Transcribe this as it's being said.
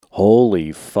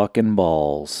Holy fucking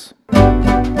balls. I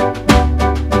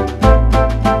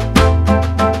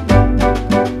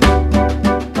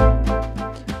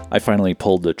finally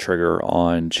pulled the trigger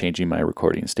on changing my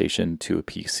recording station to a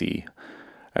PC.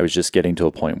 I was just getting to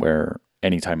a point where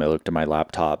anytime I looked at my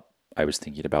laptop, I was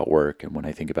thinking about work. And when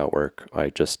I think about work,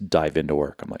 I just dive into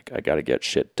work. I'm like, I got to get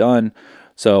shit done.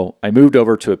 So I moved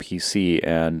over to a PC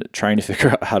and trying to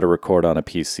figure out how to record on a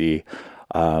PC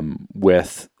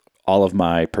with all of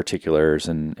my particulars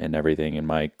and everything and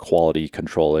my quality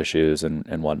control issues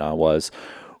and whatnot was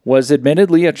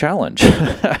admittedly a challenge,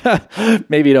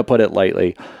 maybe to put it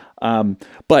lightly.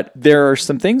 But there are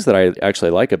some things that I actually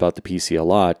like about the PC a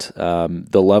lot.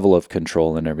 The level of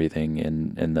control and everything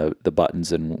and the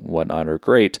buttons and whatnot are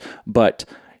great, but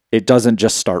it doesn't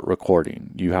just start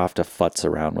recording. You have to futz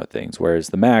around with things. Whereas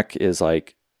the Mac is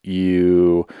like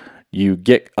you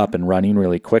get up and running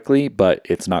really quickly, but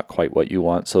it's not quite what you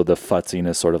want. So the futzing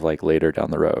is sort of like later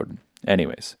down the road.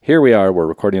 Anyways, here we are. We're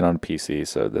recording on a PC,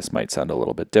 so this might sound a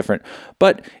little bit different,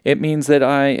 but it means that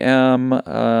I am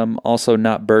also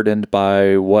not burdened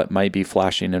by what might be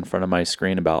flashing in front of my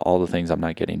screen about all the things I'm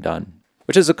not getting done,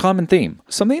 which is a common theme.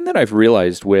 Something that I've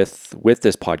realized with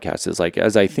this podcast is like,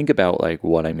 as I think about like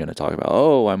what I'm going to talk about,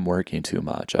 oh, I'm working too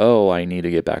much. Oh, I need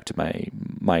to get back to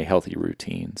my healthy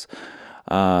routines.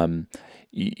 Or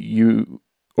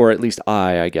at least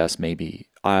I guess maybe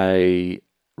I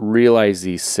realize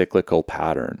these cyclical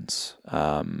patterns,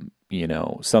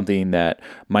 something that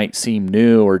might seem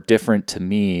new or different to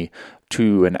me,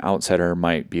 to an outsider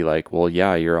might be like, well,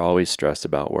 yeah, you're always stressed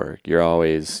about work. You're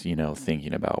always,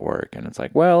 thinking about work. And it's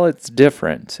like, well, it's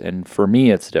different. And for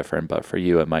me, it's different, but for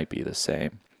you, it might be the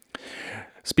same.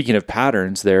 Speaking of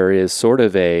patterns, there is sort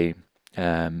of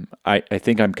I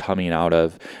think I'm coming out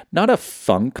of, not a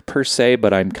funk per se,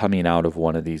 but I'm coming out of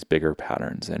one of these bigger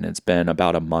patterns. And it's been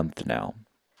about a month now.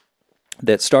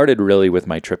 That started really with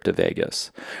my trip to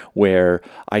Vegas, where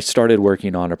I started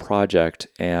working on a project,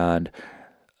 and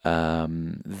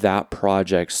that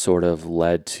project sort of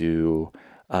led to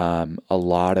a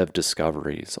lot of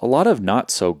discoveries, a lot of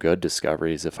not so good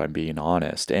discoveries, if I'm being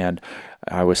honest. And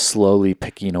I was slowly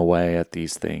picking away at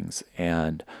these things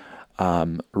and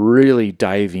really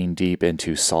diving deep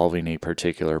into solving a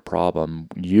particular problem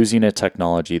using a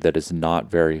technology that is not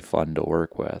very fun to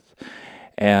work with.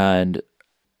 And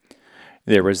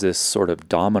there was this sort of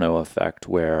domino effect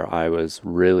where I was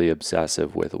really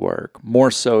obsessive with work,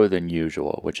 more so than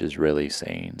usual, which is really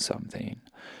saying something.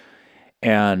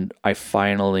 And I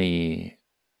think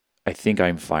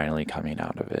I'm finally coming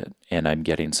out of it, and I'm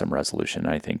getting some resolution.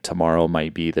 I think tomorrow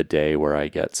might be the day where I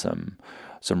get some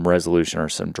resolution or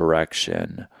some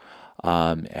direction.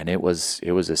 And it was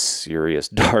a serious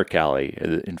dark alley.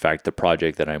 In fact, the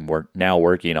project that I'm now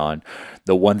working on,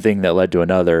 the one thing that led to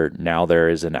another, now there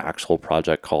is an actual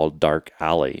project called Dark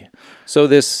Alley. So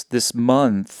this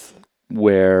month,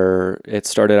 where it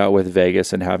started out with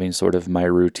Vegas and having sort of my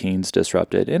routines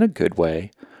disrupted in a good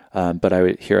way, but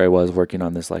I was working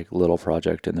on this like little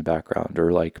project in the background,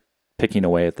 or like picking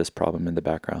away at this problem in the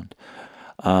background.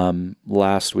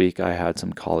 Last week I had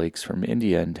some colleagues from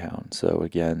India in town. So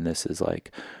again, this is like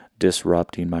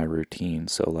disrupting my routine.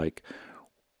 So like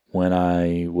when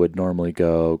I would normally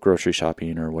go grocery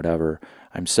shopping or whatever,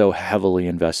 I'm so heavily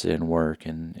invested in work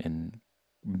and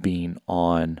being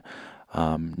on,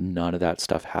 none of that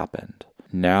stuff happened.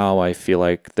 Now I feel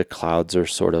like the clouds are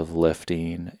sort of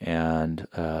lifting and,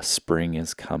 spring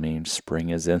is coming. Spring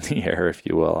is in the air, if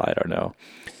you will. I don't know.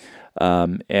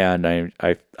 And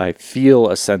I feel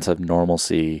a sense of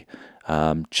normalcy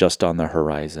just on the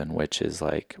horizon, which is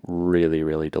like really,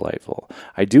 really delightful.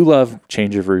 I do love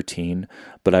change of routine,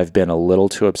 but I've been a little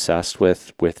too obsessed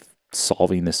with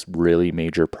solving this really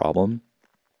major problem.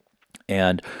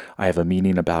 And I have a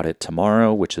meeting about it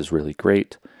tomorrow, which is really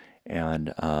great.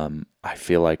 And I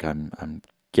feel like I'm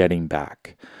getting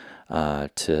back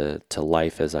to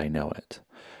life as I know it.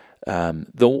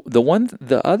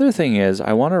 The other thing is,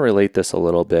 I want to relate this a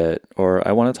little bit, or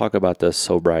I want to talk about the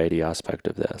sobriety aspect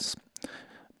of this,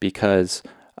 because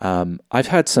I've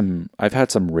had some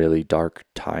really dark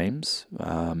times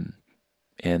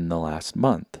in the last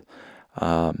month.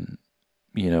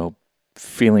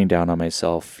 Feeling down on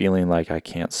myself, feeling like I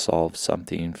can't solve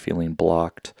something, feeling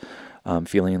blocked,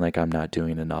 feeling like I'm not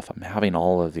doing enough. I'm having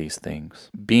all of these things.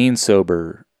 Being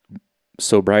sobriety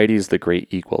is the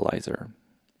great equalizer,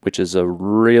 which is I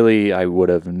would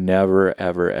have never,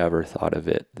 ever, ever thought of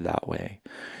it that way.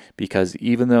 Because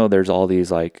even though there's all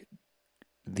these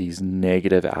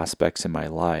negative aspects in my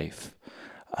life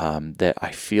that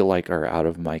I feel like are out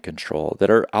of my control, that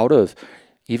are out of,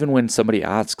 even when somebody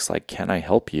asks like, can I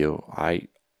help you?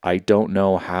 I don't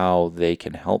know how they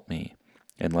can help me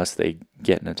unless they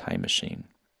get in a time machine.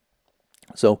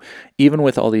 So even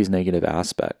with all these negative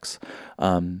aspects,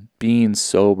 being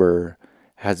sober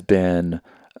has been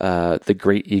the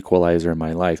great equalizer in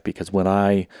my life, because when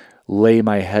I lay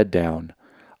my head down,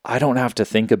 I don't have to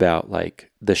think about like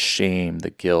the shame, the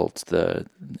guilt, the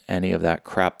any of that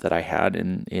crap that I had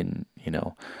in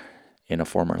in a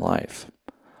former life.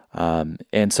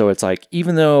 And so it's like,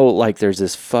 even though like there's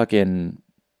this fucking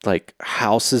like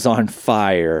house is on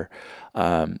fire,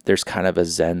 there's kind of a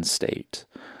Zen state.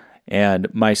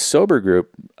 And my sober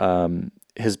group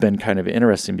has been kind of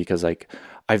interesting because like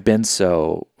I've been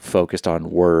so focused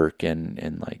on work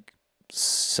and like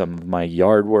some of my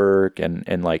yard work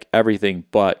and like everything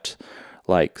but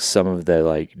like some of the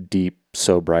like deep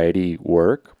sobriety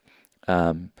work.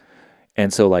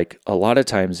 And so like a lot of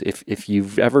times if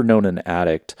you've ever known an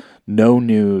addict, no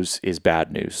news is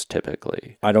bad news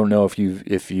typically. I don't know if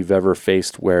you've ever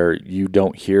faced where you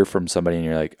don't hear from somebody and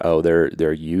you're like, oh,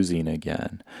 they're using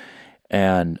again.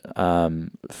 And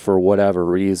for whatever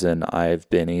reason, I've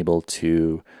been able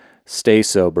to stay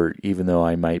sober, even though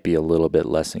I might be a little bit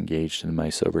less engaged in my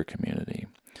sober community.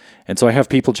 And so I have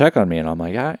people check on me, and I'm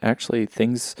like, yeah, actually,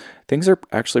 things are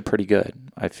actually pretty good.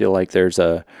 I feel like there's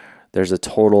a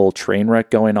total train wreck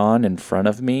going on in front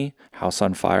of me, house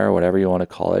on fire, whatever you want to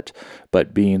call it.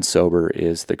 But being sober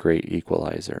is the great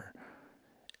equalizer.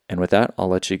 And with that, I'll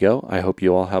let you go. I hope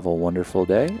you all have a wonderful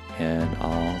day, and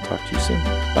I'll talk to you soon.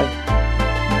 Bye.